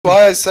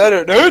Why I said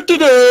it. Not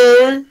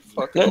today.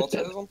 Fucking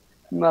autism.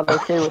 I'm not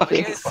okay with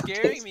You this. guys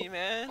scaring me,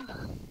 man.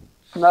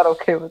 I'm not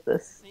okay with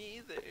this.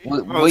 Me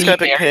either. Oh, this guy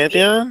picked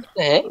Pantheon? What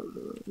the heck?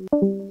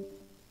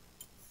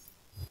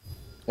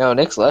 No,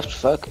 Nick's left.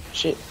 Fuck.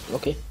 Shit.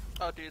 Okay.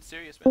 Oh, dude, it's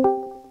serious, man.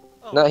 Oh,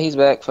 No, he's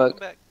back. come Fuck.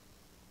 back.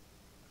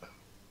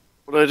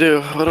 What do I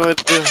do? What do I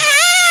do?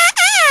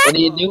 What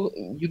do?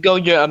 You go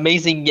your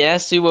amazing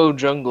Yasuo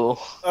jungle.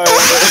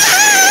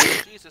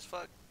 Jesus,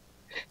 fuck.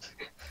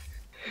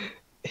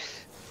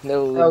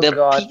 No, Oh the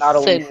god, not a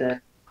pizza- Lee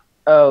Sin.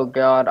 Oh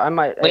god, I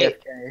might Wait.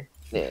 AFK.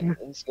 Yeah,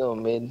 let's go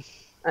mid.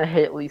 I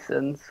hate Lee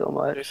Sin so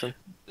much. Jason,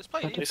 Just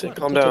play it. Jason,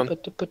 calm down.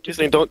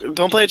 Jason,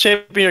 don't play a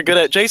champion you're good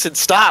at. Jason,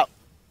 stop!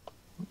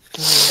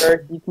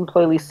 Sir, you can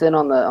play Lee Sin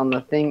on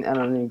the thing and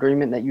on the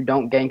agreement that you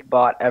don't gank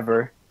bot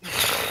ever.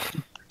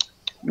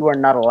 You are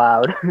not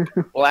allowed.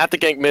 Well, I have to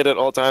gank mid at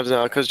all times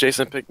now because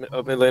Jason picked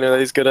a mid laner that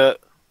he's good at.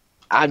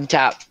 I'm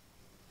top.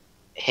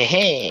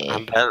 Hey.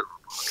 I'm bad.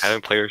 I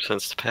haven't played her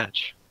since the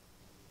patch.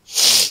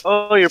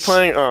 Oh, you're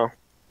playing. Oh,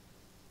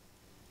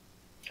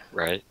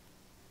 Right?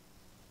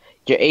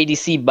 Your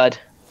ADC, bud.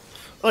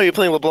 oh, you're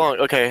playing LeBlanc.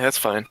 Okay, that's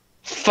fine.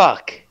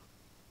 Fuck.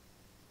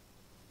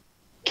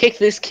 Kick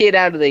this kid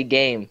out of the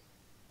game.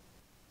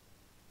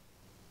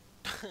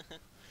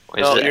 Why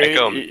No, is it you're,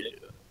 echo?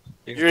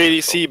 you're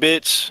ADC,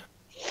 bitch.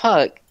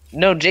 Fuck.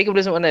 No, Jacob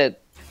doesn't want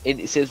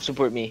to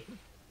support me.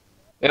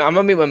 And I'm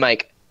gonna mute my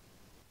mic.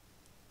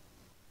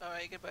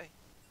 Alright, goodbye.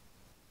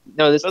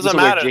 No, this Doesn't will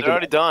matter. work, They're Jacob.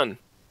 already done.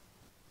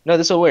 No,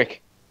 this will work.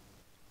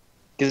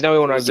 Because now we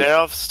want to argue.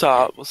 Zeroff,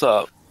 stop. What's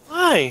up?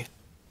 Hi.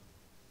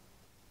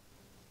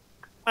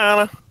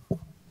 Anna.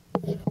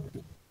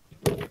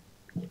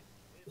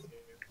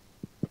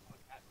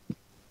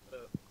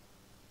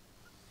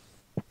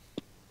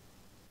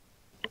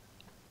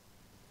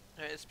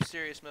 Alright, it's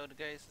serious mode,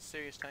 guys. It's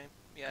serious time.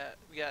 Yeah,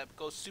 we gotta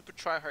go super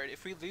try hard.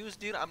 If we lose,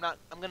 dude, I'm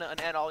gonna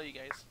unadd all you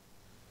guys.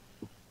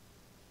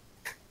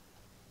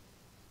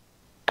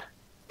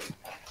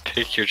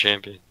 Pick your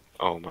champion.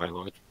 Oh my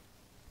lord.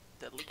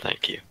 Deadly.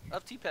 Thank you.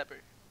 Up T Pepper.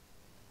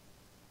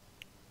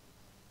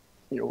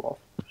 You're off.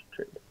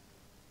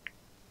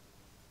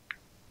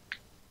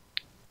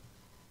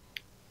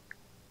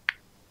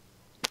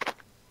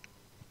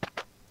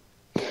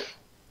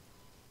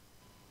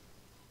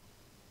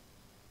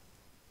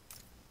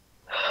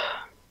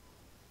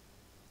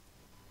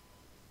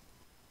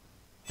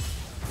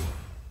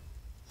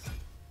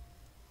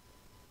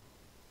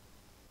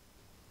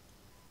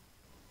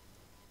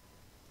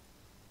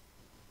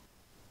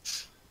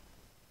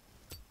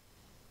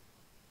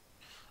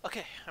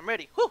 Okay, I'm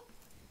ready. Whoo!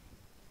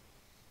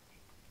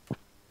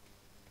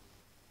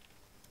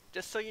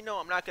 Just so you know,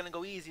 I'm not gonna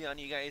go easy on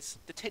you guys.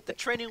 The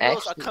training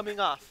wheels are Actually- coming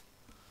off.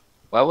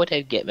 Why would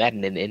I get mad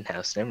in an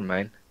in-house? Never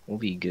mind. We'll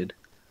be good.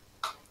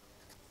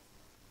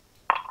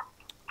 I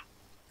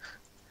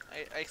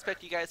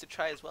expect you guys to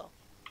try as well.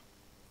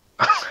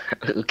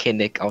 Okay,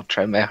 Nick, I'll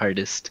try my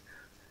hardest.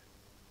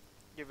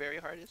 Your very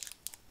hardest.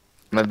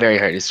 My very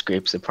hardest,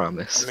 Scrapes, I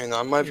promise. I mean,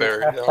 I'm my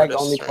very Hashtag honest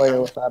only right player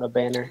now. without a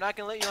banner. I'm not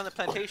gonna let you on the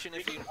plantation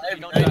if you I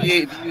have don't try.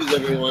 98 views,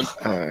 everyone.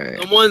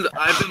 Alright.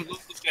 I've been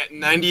looked at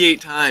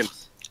 98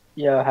 times.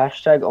 Yo,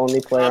 hashtag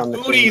only player My on the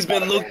booty's team.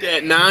 been looked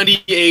at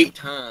 98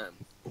 times.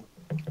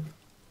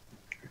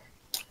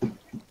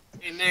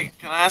 Hey Nick,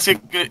 can I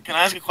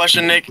ask a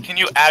question, Nick? Can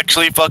you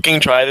actually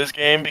fucking try this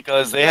game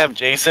because they have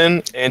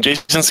Jason and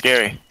Jason's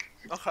scary.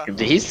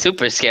 Okay. He's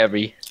super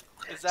scary.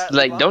 Is that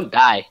Like, wrong? don't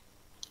die.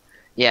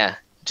 Yeah,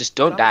 just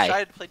don't I'm die.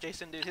 excited to play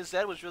Jason, dude. His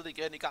Zed was really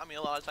good. And he got me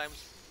a lot of times.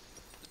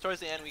 Towards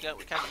the end, we're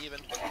kind of even.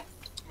 I'm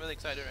really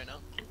excited right now.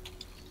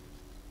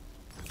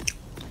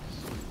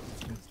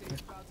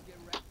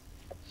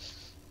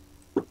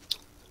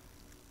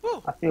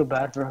 Woo! I feel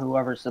bad for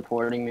whoever's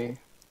supporting me.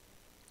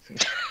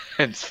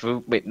 It's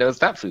Foob. Wait, no,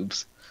 it's not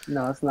Foobs.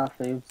 No, it's not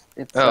Fabes.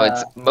 It's Oh,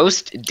 it's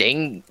most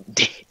dangers.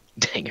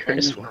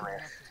 Dangerous.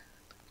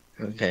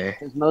 Okay.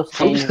 It's most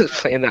Foobs dangerous. is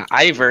playing the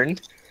Ivern.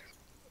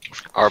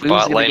 Our Who's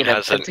bot gonna lane get a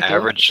has an pentakill?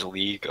 average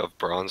league of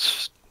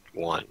bronze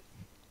 1.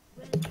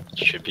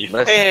 Should be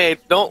Let's Hey,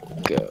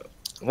 don't. go.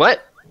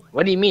 What?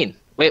 What do you mean?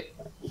 Wait.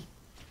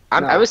 I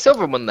No. was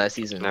silver one last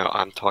season. No,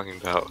 I'm talking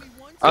about.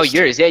 Oh,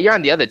 yours. Yeah, you're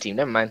on the other team.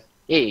 Never mind.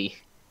 Hey.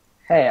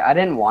 Hey, I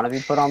didn't want to be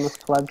put on this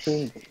pleb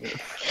team.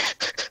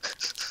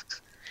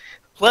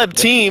 Pleb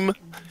team.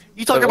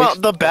 You talk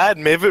about the bad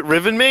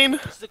Riven main?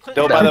 This is the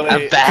Clinton No, by the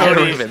way, A bad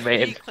Cody- Riven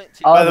main.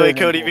 Oh, By the way,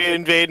 Riven Cody, main. if you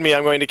invade me,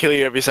 I'm going to kill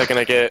you every second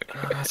I get.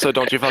 So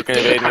don't you fucking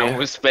invade I me.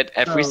 will spend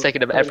every Oh,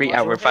 second of Cody, every what's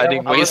hour your finding favorite?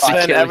 I'm gonna ways to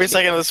spend kill every you.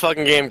 second of this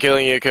fucking game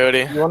killing you,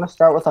 Cody. You want to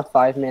start with a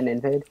 5-man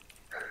invade?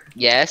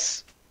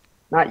 Yes.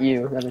 Not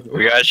you. That is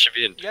You guys should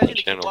be in You guys need to different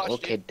keep channels. watching.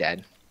 Okay,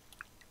 Dad.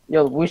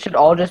 Yo, we should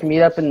all just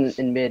meet up in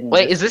mid. And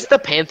Wait, just- is this the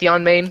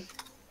Pantheon main?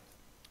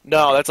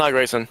 No, that's not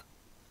Grayson.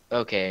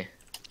 Okay.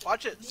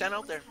 Watch it. Stand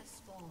out there.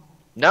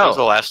 When was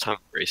the No. last time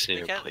Racing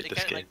They even can't. played They this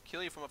can't game? like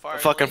kill you from afar.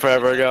 Fucking It's only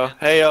forever 6 ago. seconds.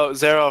 Hey, yo,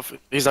 Zeroff.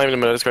 He's not even in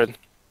my Discord.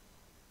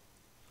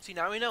 See,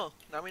 now we know.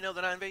 Now we know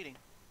they're not invading.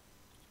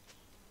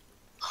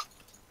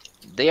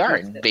 They are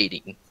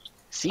invading.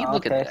 See,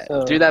 look Okay, at that.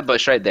 so- Through that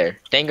bush right there.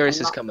 Dangerous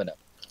I'm is not- coming up.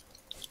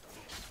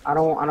 I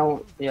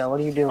don't. Yeah, what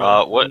are you doing?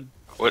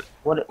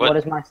 What?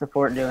 is my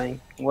support doing?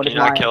 What Can is you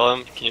not my kill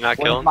him? Can you not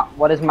kill him?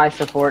 what is my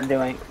support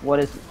doing? What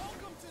is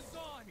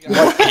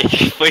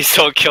Please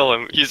don't kill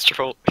him. He's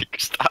trolling.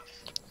 Stop.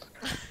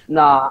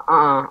 nah?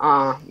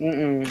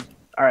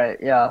 All right,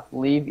 yeah.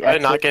 Leave. I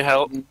did not get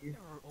help.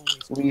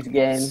 Leave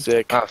game.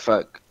 Sick. Oh,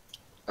 fuck.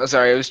 I'm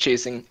sorry, I was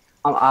chasing.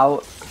 I'm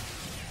out.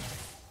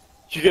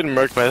 You're getting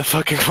murked by the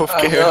fucking wolf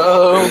I game.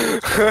 know.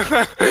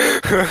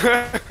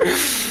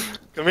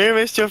 Come here,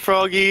 Mr.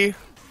 Froggy.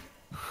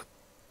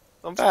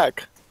 I'm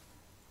back.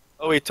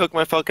 Oh, he took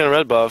my fucking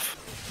red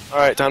buff.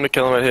 Alright, time to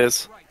kill him at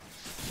his.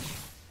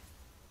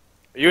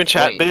 Are you in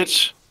chat, Wait.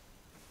 bitch?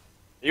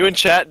 Are you in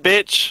chat,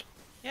 bitch?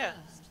 Yeah.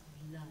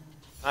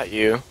 Not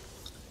you.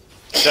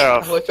 Shut I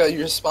up. like how you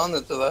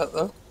responded to that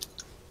though.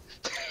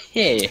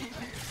 Hey.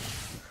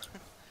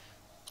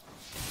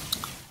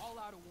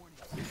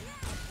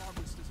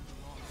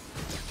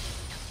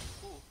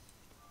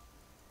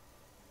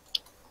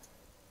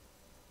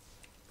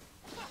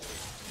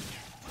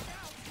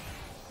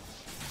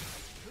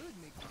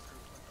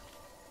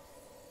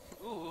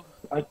 Ooh.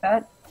 Like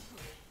that.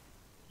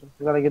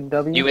 You got a good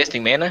W. You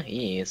wasting mana?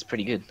 Yeah, it's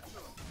pretty good.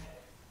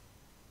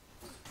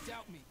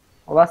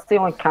 Well, that's the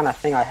only kind of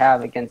thing I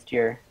have against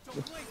your.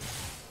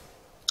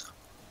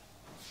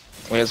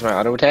 Where's my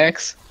auto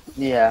attacks?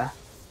 Yeah.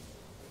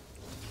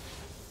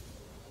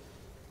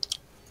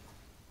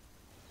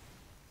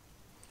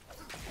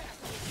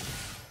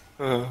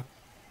 Uh,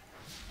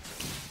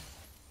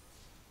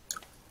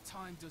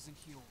 Time doesn't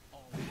heal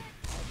all.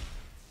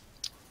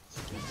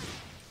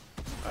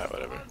 Alright,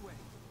 whatever.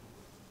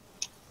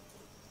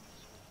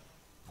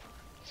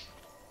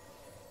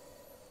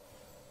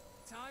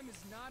 Time is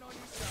not on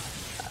your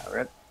side.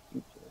 Rip.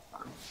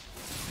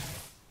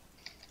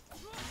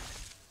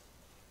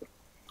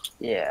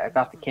 Yeah, I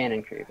got the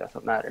cannon creep. That's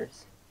what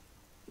matters.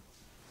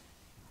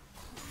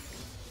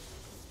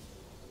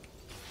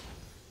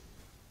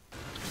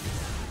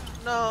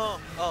 No.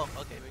 Oh,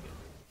 okay, we're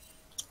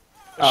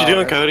good. What you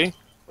doing, Cody?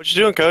 What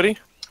you doing, Cody?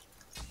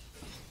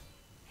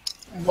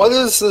 What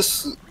is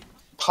this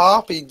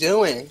Poppy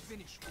doing?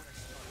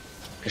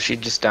 Is she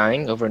just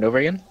dying over and over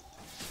again?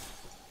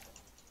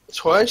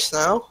 Twice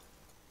now?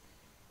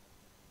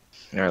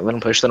 Alright, let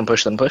him push, let him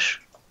push, let him push.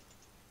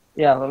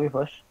 Yeah, let me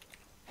push.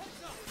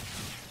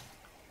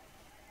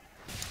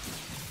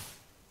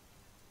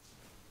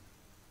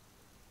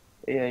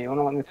 Yeah, you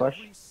wanna let me push?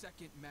 Every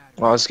second matters.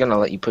 Well, I was gonna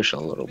let you push a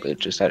little bit,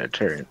 just at a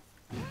turn.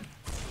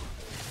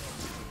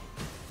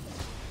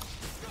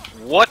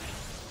 What?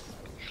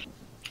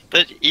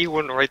 That E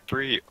went right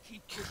through you.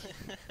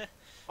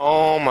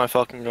 Oh my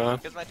fucking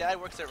god. Because my dad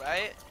works at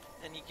Riot,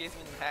 and he gives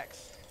me the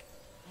hacks.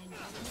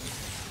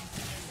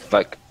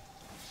 Fuck.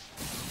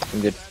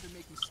 I'm good. Rather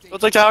make mistakes.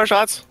 Let's take tower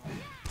shots.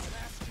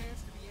 Last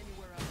chance to be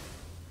anywhere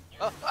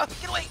else. Oh,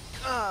 get away!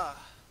 Ah.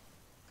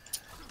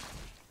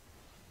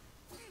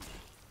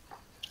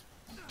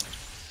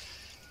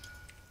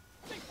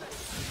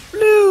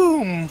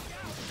 Bloom!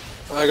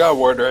 I got a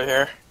ward right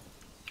here.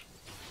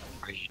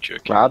 Are you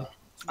joking? Rob?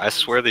 I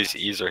swear these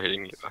E's are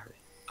hitting you. Alright,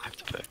 I have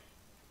to pay.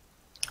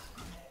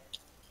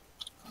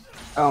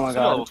 Oh my It's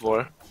level god.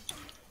 4.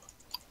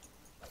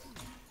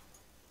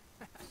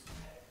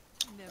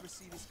 Never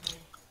see this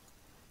coming.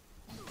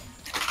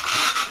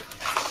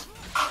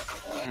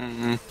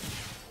 Mm-hmm.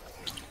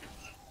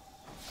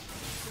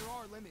 There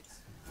are limits.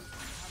 I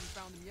haven't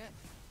found them yet.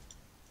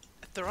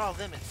 There are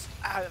limits.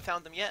 I haven't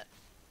found them yet.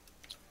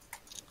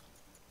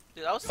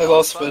 Dude, that was I so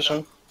lost fun,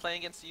 vision. playing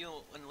against you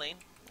in lane,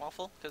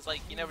 Waffle, because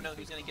like you never know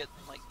who's gonna get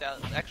like that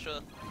extra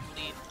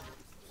lead.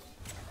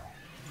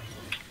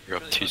 You're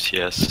up 2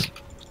 CS.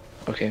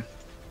 Okay.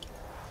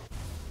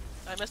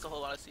 I missed a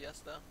whole lot of CS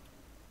though.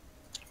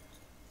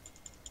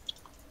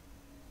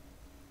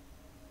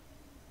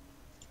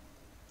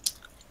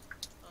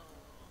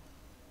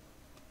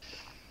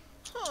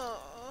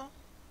 Oh.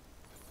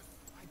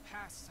 My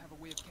pasts have a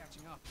way of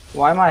catching up.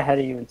 Why am I ahead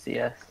of you in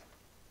CS?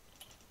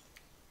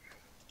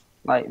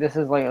 Like, this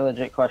is like a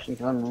legit question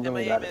because I'm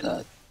really bad at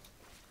that.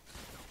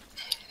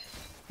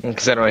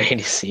 Because I don't know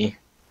ADC.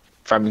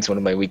 Farming's one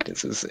of my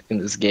weaknesses in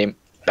this game.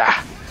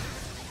 Bah!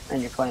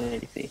 And you're playing an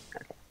ADC.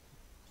 Okay.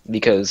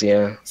 Because,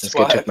 yeah, this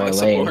guy took my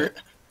lane. support.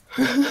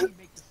 We make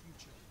the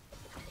future.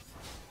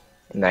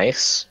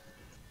 Nice.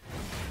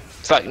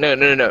 Fuck, no.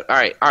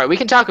 Alright, we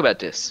can talk about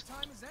this.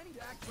 Time as any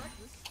to act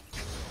reckless.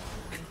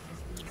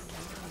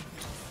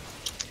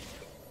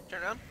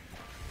 Turn around.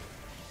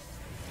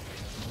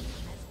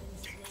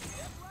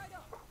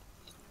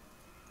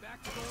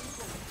 Back to going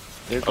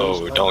forward. There Oh,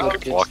 goes my don't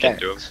fucking walk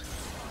into him. stacks.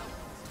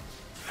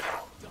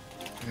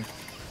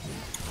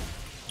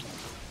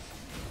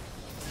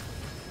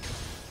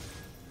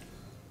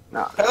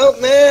 No. Help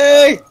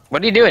me!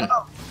 What are you doing?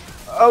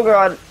 Oh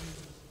god.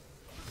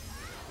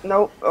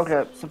 Nope.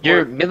 Okay. Support.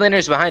 Your mid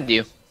laner's behind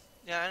you.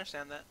 Yeah, I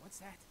understand that. What's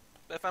that?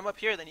 But if I'm up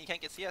here, then you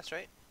can't get CS,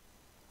 right?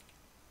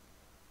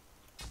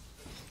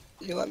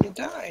 You let me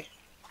die.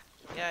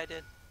 Yeah, I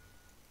did.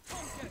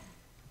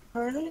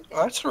 Alright,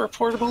 that's a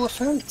reportable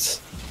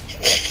offense.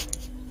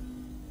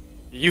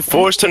 You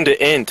forced him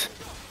to int.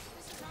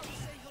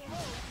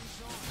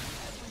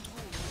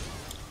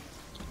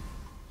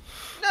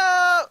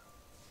 No!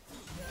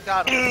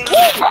 Got him.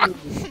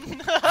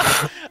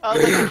 I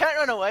was like, I can't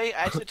run away.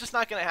 It's just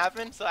not gonna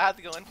happen, so I have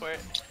to go in for it.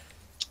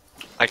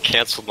 I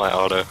canceled my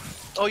auto.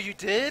 Oh, you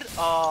did?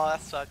 Oh,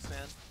 that sucks,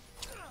 man.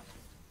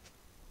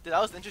 Dude,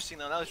 that was interesting,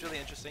 though. That was really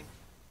interesting.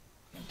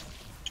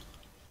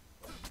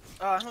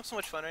 Oh, I'm having so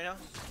much fun right now.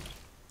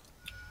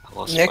 I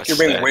lost Nick, my you're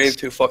being stacks. way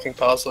too fucking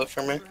positive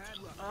for me.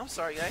 Oh, I'm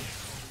sorry, guy.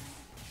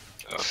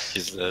 Oh,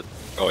 he's dead.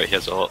 Oh wait, he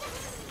has ult.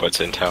 But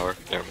it's in tower.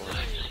 Never mind.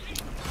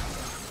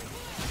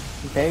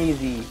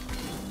 Daisy.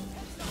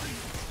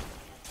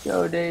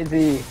 Yo,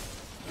 Daisy.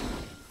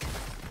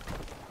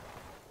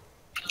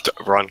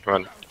 Run,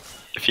 run.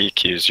 If he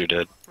Qs, you're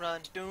dead.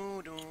 Run.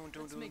 Do, do,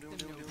 do, do, do, do, do,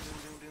 do, do.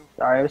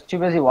 Sorry, I was too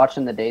busy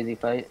watching the Daisy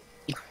fight.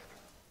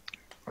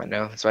 I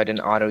know, that's why I didn't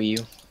auto you.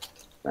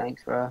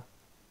 Thanks, bro.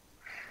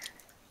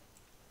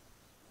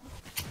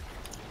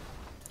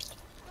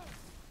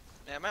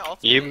 Yeah, my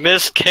ult. You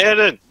missed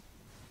cannon!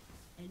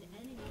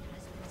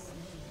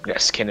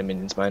 Yes, cannon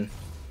minion's mine.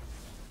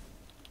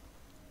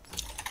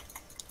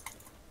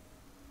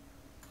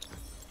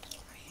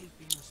 I hate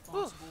being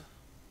responsible.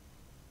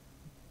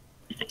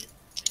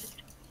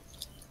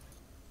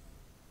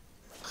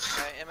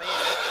 Alright, Emma, I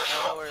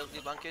don't know where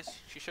Lebunk is.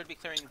 She should be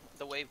clearing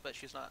the wave, but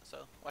she's not, so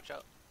watch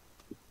out.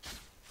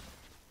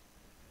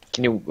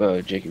 Can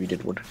you, Jacob, you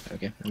did wood.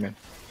 Okay, okay.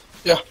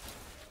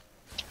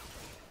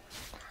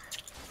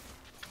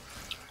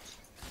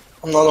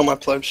 I'm not on my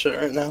pleb shit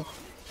right now.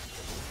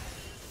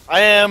 I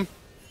am.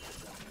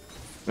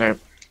 Alright.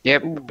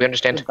 Yep, we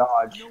understand. Good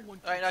dodge. No one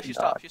Alright, now she's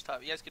God. top, she's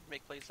top. You guys can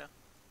make plays now.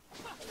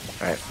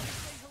 Alright.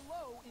 say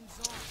hello in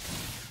zone.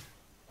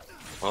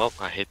 Well,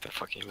 I hate that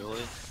fucking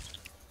ability.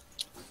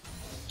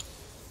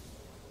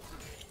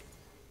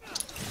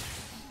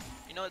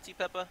 You know what,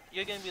 T-Peppa?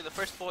 You're gonna be the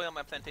first boy on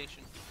my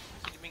plantation.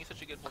 You're being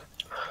such a good boy.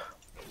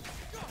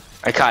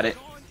 I caught it.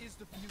 Dawn is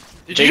the future.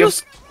 Did Jacob? you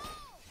just?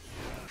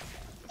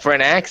 For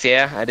an axe,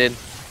 yeah, I did.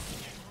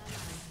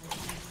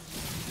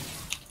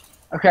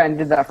 Okay, I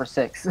did that for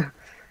 6. This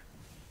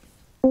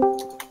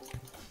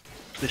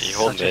You is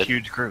hold such a mid.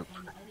 huge group.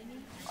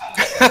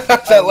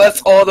 That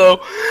lets auto.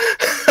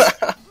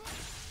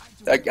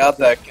 I got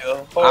that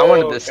kill. I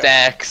wanted the okay.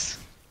 stacks.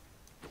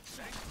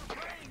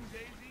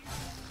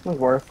 It was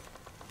worth.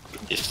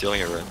 He's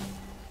stealing a red.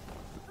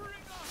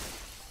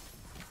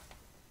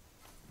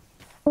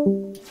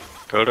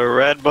 Go to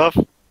red buff.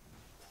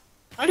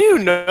 How do you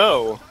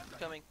know?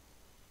 Coming.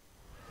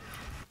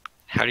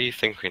 How do you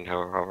think we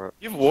know, Robert?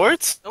 You have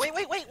wards? Oh, wait,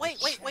 wait, wait, wait,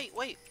 wait, wait,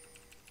 wait.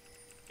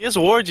 He has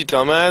wards, you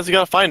dumbass. You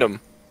gotta find him.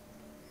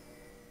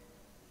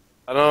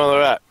 I don't know where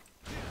they're at.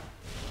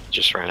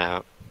 Just ran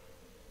out.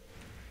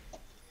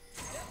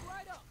 Step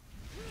right up.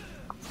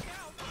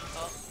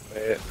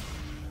 Wait.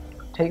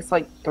 Takes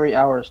like 3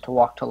 hours to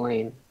walk to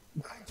lane. I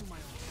do my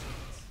own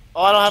things.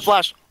 Oh, I don't have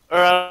flash. Or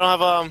I don't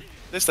have,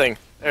 this thing.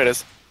 There it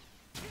is.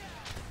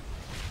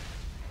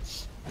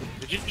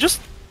 Did you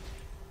just...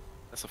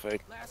 That's a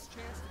fake. Last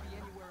chance to be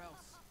anywhere else.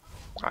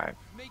 Alright.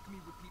 Make me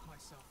repeat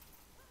myself.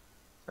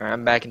 Alright,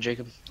 I'm back in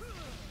Jacob.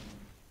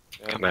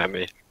 Come at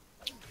me.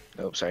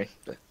 Oh, sorry.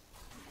 But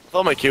I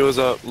thought my Q was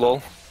a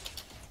lol.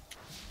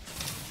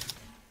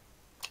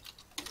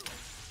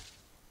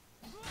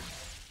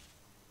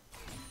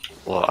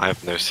 Well, I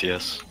have no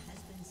CS.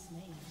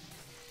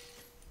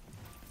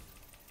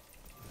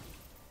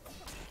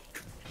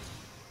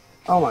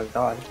 Oh my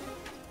god.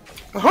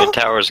 Mid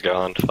tower's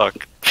gone.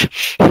 Fuck.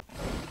 Doubt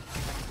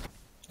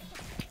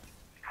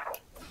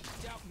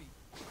me.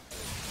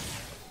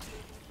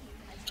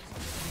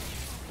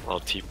 I'll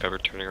keep ever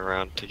turning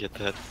around to get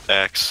that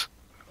axe.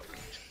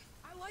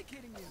 I like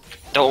hitting you.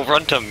 Don't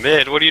run to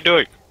mid. What are you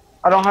doing?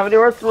 I don't have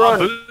anywhere to I'm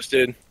run.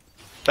 boosted.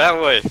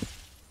 That way.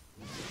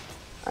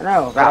 I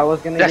know, but I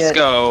was gonna let's get.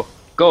 go.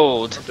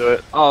 Gold. Do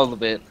it. All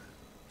of it.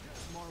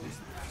 Tomorrow's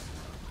the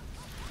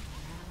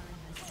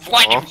best.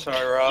 What? I'm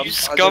sorry, Rob. You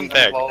I didn't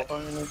scumbag. evolve or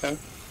anything.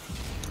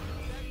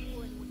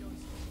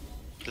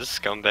 This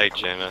scumbag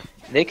Janna.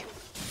 Nick?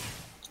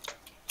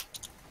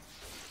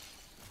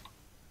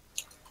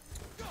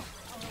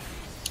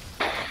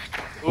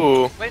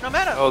 Ooh. Wait, no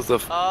matter. That was the...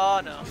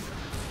 Oh, no.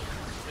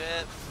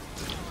 Rip.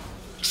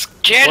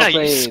 Janna, Well you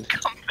played.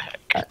 scumbag.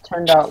 That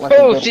turned out like.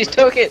 Oh, a good she one.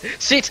 took it.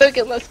 She took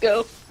it. Let's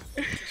go.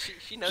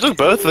 She knows. Took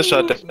both the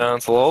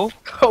shutdowns, lol.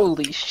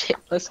 Holy shit.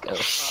 Let's go. Oh,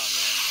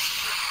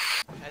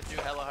 man. I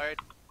threw hella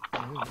hard.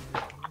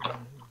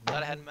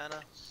 Thought I had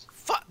mana.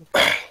 Fuck!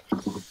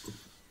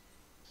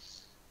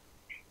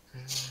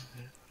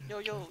 Yo,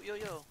 yo, yo,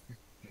 yo.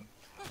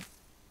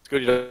 It's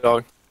good, you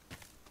dog.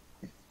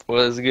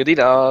 Was a goody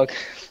dog.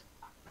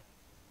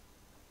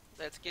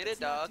 Let's get it,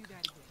 dog. Do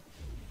that again.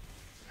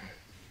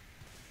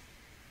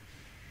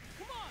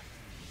 Come on.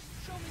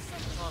 Show me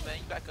something. Come on, man.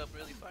 You back up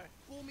really far.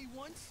 Fool me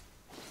once.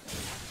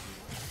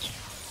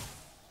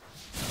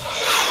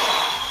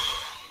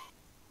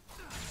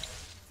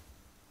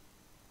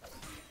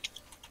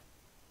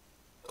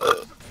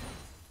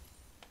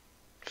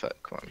 Fuck,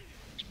 come on.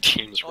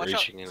 Team's Watch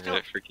out, raging in let's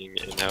that freaking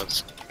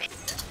in-house.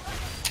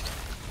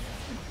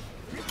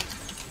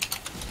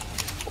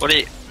 What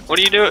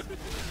are you doing?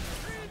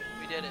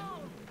 We did it.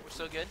 We're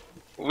so good.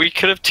 We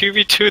could have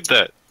 2v2'd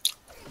that.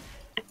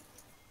 We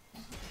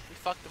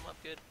fucked them up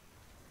good.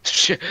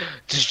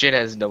 This Jin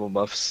has double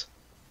buffs.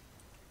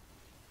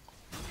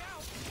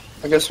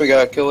 I guess we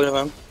gotta kill them.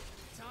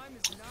 Time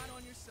is not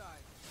on your side.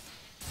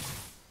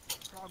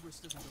 Progress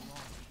doesn't belong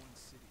to one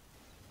city.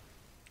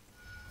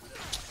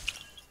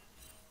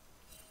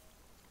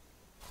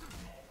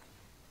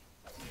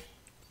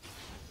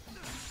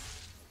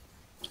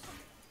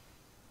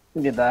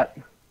 We did that.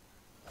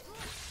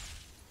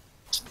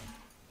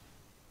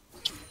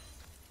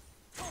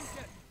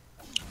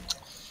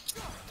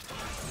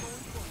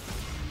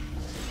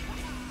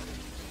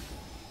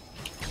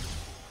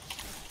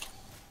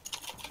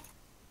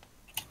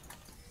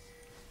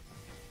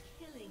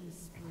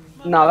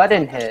 No, that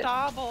didn't hit.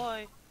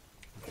 Starboy.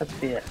 Let's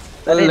see it.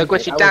 Look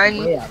what you I was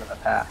done. way out of the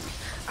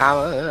path.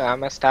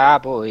 I'm a star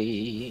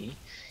boy.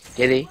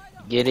 Get it,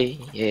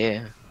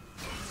 yeah.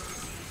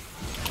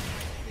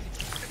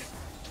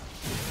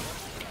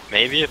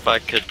 Maybe if I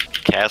could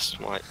cast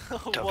my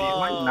W.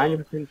 I'm like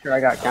 90% sure I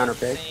got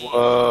counterpicked.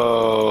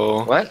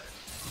 Whoa. What?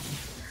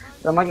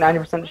 I'm like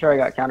 90% sure I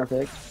got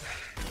counterpicked.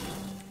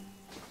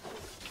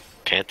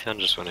 Pantheon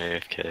just went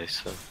AFK,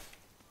 so.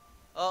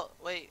 Oh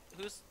wait,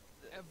 who's?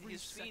 Every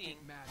He's feeding.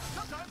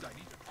 second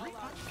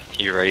matters.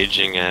 He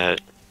raging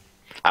at.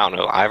 I don't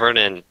know. Ivern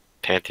and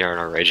Pantheon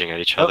are raging at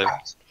each other.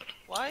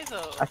 Why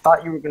though? I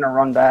thought you were gonna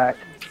run back.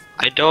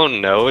 I don't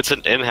know. It's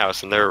an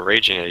in-house and they're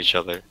raging at each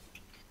other.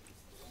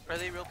 Are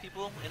they real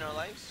people in our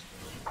lives?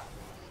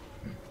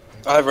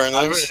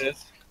 Ivern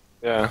is.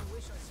 Yeah.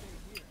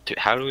 Dude,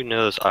 how do we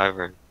know this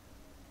Ivern?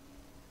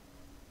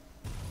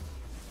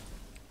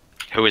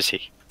 Who is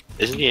he?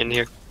 Isn't he in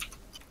here?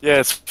 Yeah,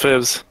 it's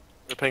Fibs.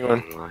 The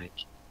penguin. Like,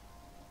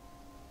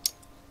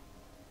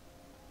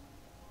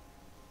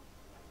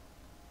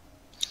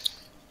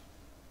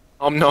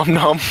 Nom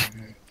nom.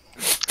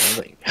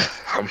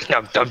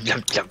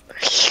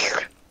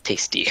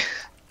 Tasty.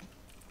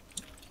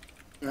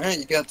 Alright,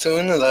 you got two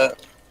into that.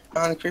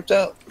 Kinda creeped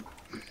out.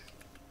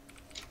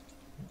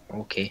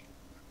 Okay.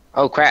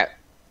 Oh crap.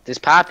 This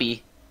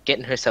Poppy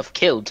getting herself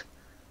killed.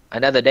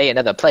 Another day,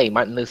 another play,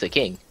 Martin Luther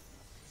King.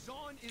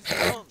 Zon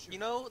is You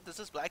know, there's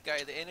this black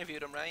guy. They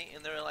interviewed him, right?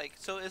 And they're like,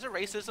 "So is there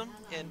racism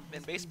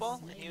in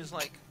baseball?" And he was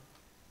like,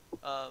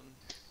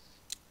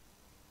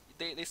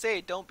 They say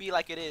don't be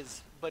like it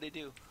is, but it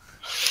do."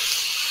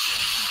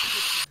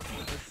 It's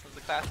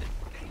a classic.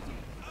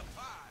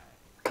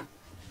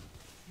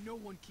 no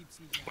one keeps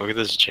me down. look at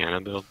this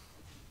Janna build.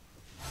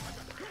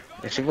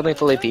 Is she building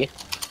full AP?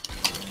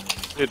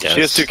 Dude, Yes.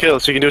 she has 2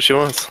 kills. She can do what she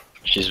wants.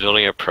 She's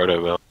building a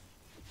proto build.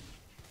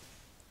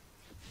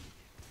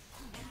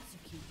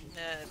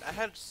 And I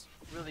had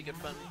really good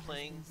fun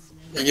playing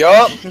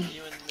Yup! you in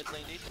mid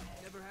lane, dude.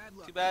 Never had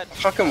luck. Too bad.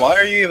 Fucking why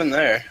are you even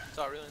there? It's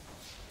all ruined.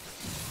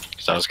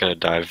 Cause I was gonna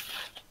dive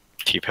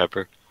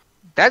T-Pepper.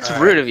 That's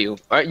Alright. rude of you.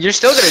 You're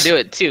still gonna do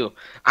it too.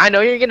 I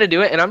know you're gonna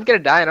do it, and I'm gonna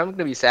die, and I'm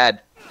gonna be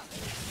sad.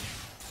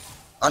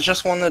 I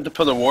just wanted to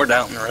put a ward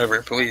out in the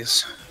river,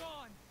 please.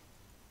 Gone.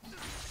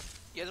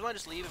 You guys want to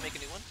just leave and make a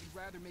new one? We'd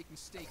rather make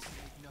mistakes than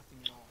make nothing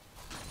at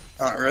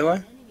all. Not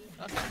really?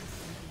 Okay.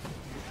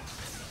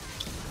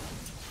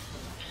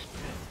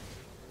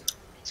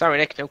 Sorry,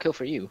 Nick. No kill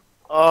for you.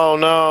 Oh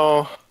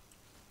no.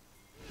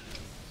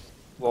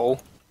 Lol.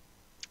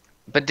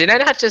 But did I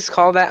not just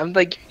call that? I'm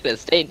like, you're gonna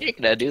stay, and you're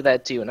gonna do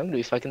that too, and I'm gonna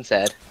be fucking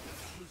sad.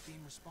 Hate being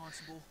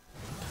responsible.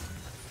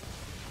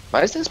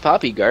 Why is this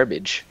Poppy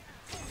garbage?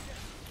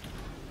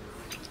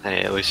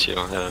 Hey, at least you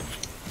don't have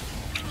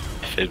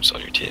Fibs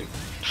on your team.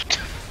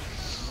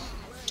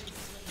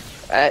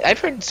 I've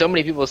heard so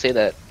many people say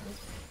that.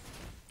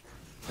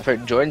 I've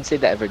heard Jordan say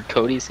that. I've heard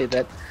Cody say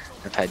that.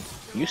 I've had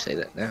you say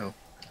that now.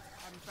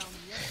 Haven't found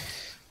him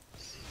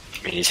yet.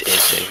 I mean, he's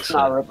inting,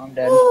 Nah, so. rip, I'm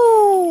dead.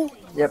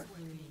 Yep.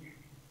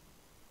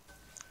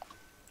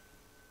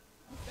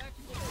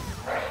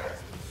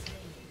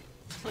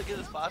 Look at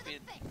this Poppy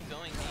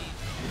going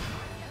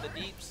deep. The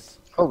deeps.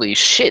 Holy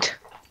shit!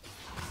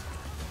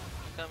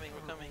 We're coming.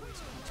 We're coming.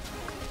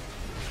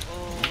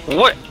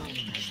 What?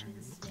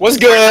 What's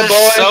Where good, did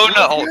boys? Sona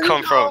ult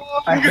come from?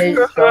 I hate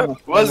Sona so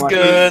What's much.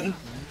 good?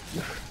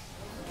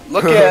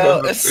 Look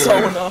out, it's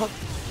Sona.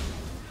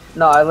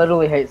 No, I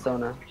literally hate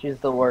Sona. She's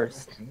the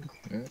worst.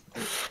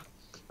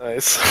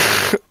 Nice.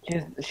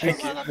 She's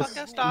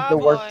Motherfucker, the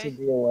worst Starboy. to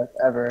deal with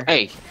ever.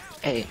 Hey,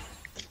 hey.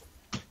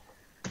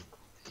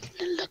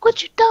 Look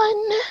what you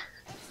done!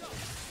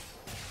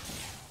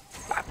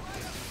 Bop,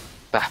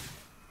 bop,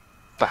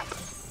 bop,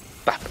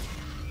 bop,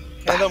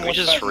 Hit him We with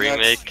just that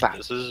remake. next.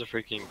 This is a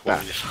freaking.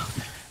 Bah.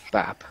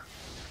 bop,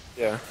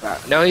 Yeah.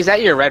 bop. No, he's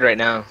at your red right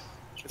now.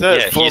 Is that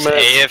Yeah, 4 he's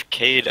minutes?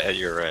 AFK'd at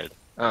your red.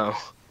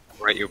 Oh,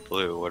 Or at your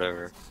blue,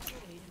 whatever.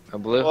 a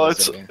blue. Well,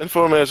 it's in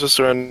 4 minutes to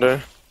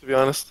surrender, to be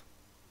honest.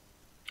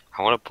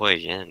 I want to play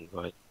again,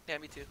 but. Yeah,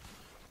 me too.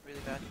 Really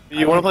bad.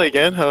 You want to play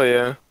again? Hell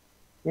yeah.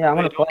 Yeah, I'm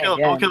gonna Hey, don't play kill him,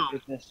 again. don't kill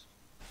him. It's just-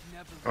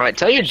 Never Alright,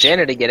 tell your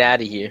janitor to get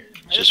out of here.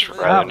 Just really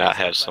rather like not this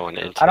have one, someone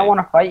but- into I don't it. want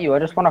to fight you. I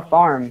just want to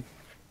farm.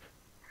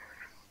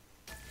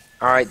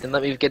 Alright, then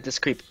let me get this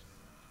creep.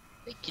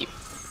 Thank you.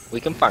 We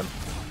can farm.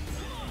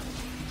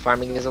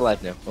 Farming is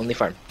alive now. Only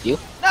farm. You?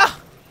 No!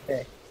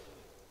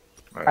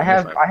 I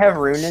have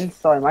Runin,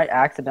 so I might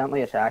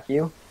accidentally attack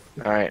you.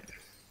 Alright.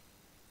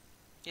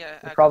 Yeah,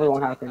 It probably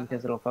won't accidentally. happen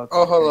because it'll focus.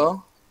 Oh,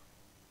 hello.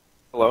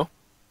 Hello?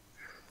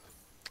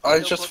 I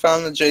just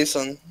found the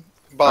Jason.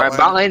 Bot Alright, lane.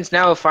 bot lane's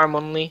now a farm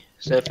only,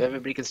 so if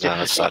everybody can stay. No,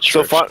 that's not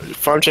So true.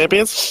 farm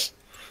champions?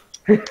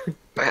 I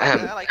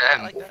like that,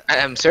 I like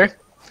that. Sir?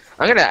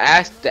 I'm gonna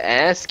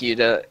ask you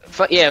to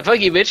fuck you,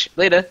 bitch.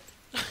 Later.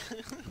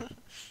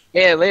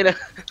 Yeah, later.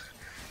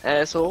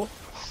 Asshole.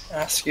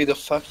 Ask you to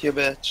fuck you,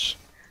 bitch.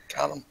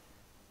 Got him.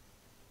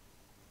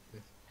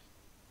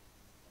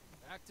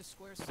 back to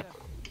square 7.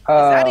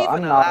 that even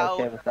I'm not allowed?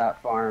 okay with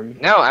that farm.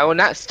 No, I will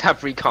not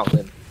stop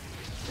recalling.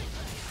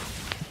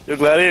 Yo,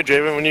 Gladiator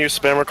Draven, when you use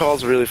spammer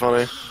calls, really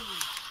funny.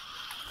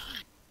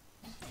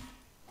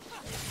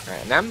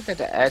 Alright, now I'm going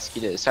to ask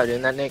you to start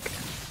doing that, Nick.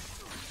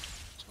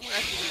 I'm gonna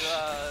ask you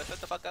to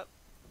shut the fuck up.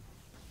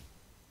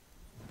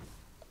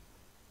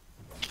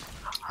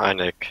 Hi,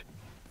 Nick.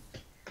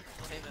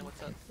 Hey man,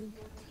 what's up?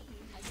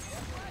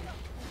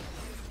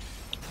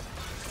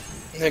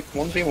 Nick,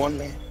 1v1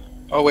 me.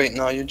 Oh wait,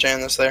 no, you're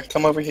Janice there.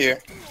 Come over here.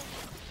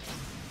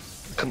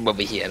 Come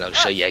over here and I'll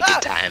show you a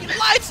good time. You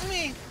lied to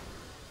me!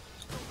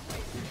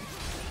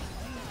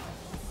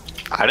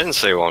 I didn't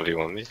say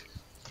 1v1 me.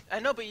 I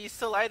know, but you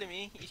still lied to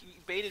me. You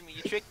baited me,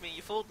 you tricked me,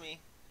 you fooled me.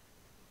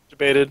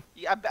 Debated.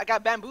 I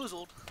got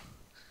bamboozled.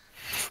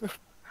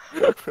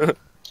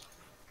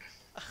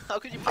 How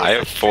could you play I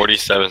have such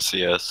 47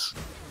 CS. tricks?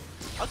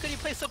 How could you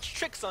play such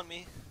tricks on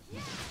me?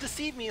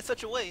 Deceive me in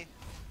such a way.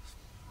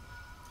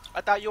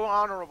 I thought you were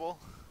honorable.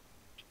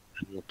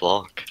 In the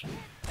block.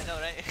 I know,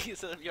 right?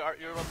 So you're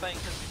a thing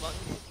because we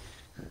love.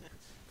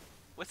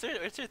 What's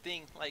her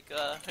thing? Like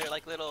her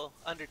like little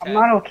under tag. I'm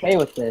not okay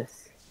with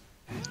this.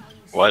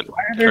 What? Why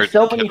are there Her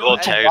so many little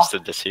people tag is the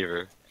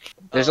deceiver.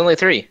 There's only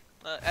 3.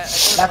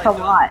 That's a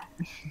lot.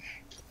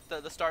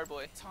 The star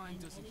boy. Time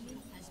doesn't heal.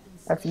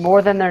 That's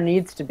more than there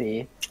needs to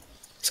be.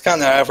 It's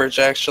kind of average,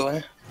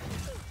 actually.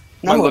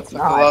 Might No, look it's a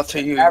not. lot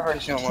to you.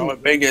 Average You don't know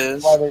what big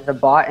is. Why there's a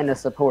bot and a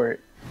support.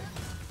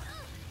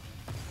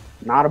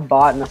 Not a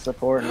bot and a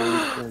support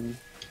and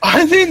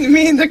I didn't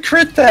mean to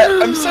crit that.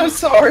 I'm so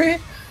sorry. I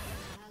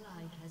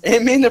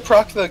didn't mean to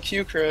proc the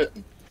Q crit.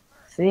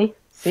 See?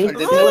 See? I See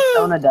did what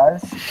Sona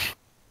does? If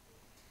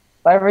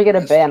I ever get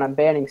a ban, I'm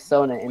banning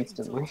Sona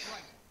instantly.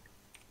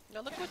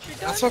 Now look what you're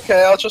doing. That's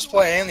okay. I'll just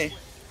play Annie.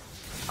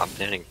 I'm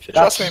banning fish.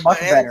 Trust That's me,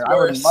 much my better. Annie's I would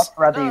worse. much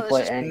rather No, you it's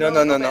play just- Annie.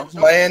 No.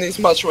 My Annie's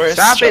much worse.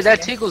 Stop it, trust that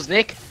me. tickles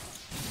Nick.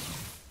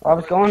 I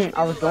was going We should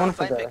for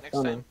fight the pick next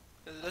Sona. time,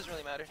 'cause it doesn't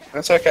really matter.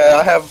 That's okay.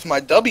 I have my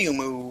W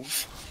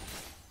move.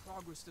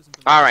 Progress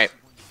doesn't belong Alright. to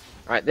one.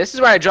 Alright, this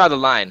is where I draw the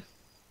line.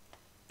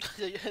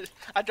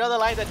 I draw the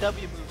line at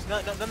W moves.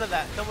 None of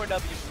that. No more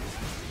W moves.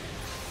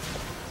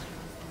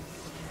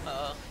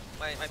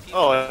 My people.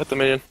 Oh, I hit the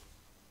minion.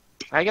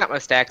 I got my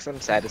stacks, I'm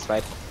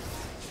satisfied.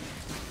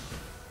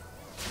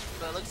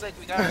 So it looks like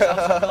we got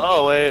ourselves.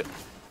 Oh, wait.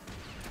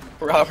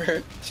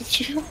 Robert, did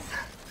you?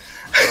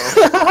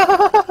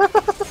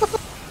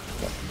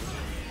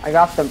 I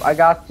got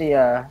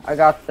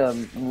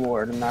the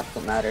ward, and that's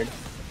what mattered.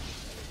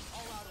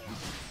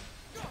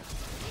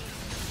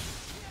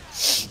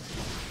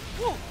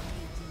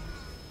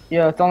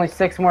 Yo, it's only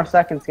 6 more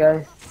seconds,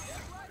 guys.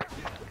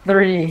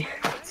 3,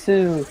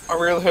 2. I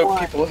really hope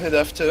people hit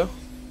F2.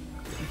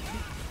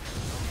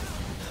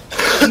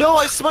 No,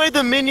 I smited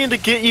the minion to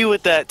get you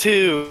with that,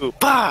 too.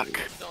 Fuck!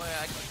 Don't worry,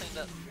 I cleaned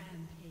up.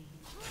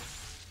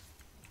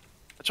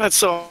 I tried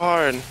so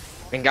hard.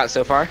 And got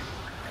so far.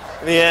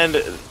 In the end,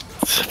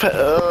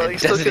 It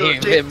doesn't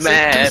even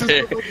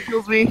matter.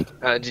 kills me.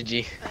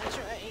 GG. I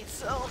tried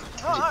so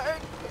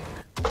hard.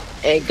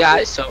 It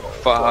got so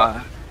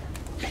far.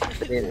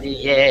 In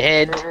the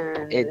end,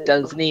 it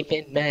doesn't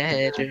even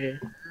matter.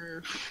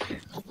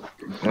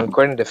 Well,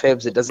 according to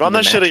Fibs, it doesn't Run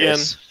even that shit matter. again.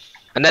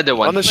 Another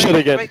one. Run this shit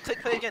again. Wait,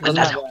 click play again.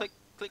 Another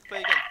Click play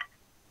again.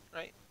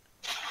 Right.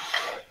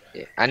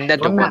 Yeah,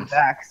 another I'm one. not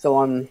back, so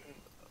I'm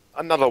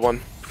Another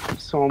one.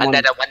 on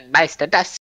Another one bites the dust.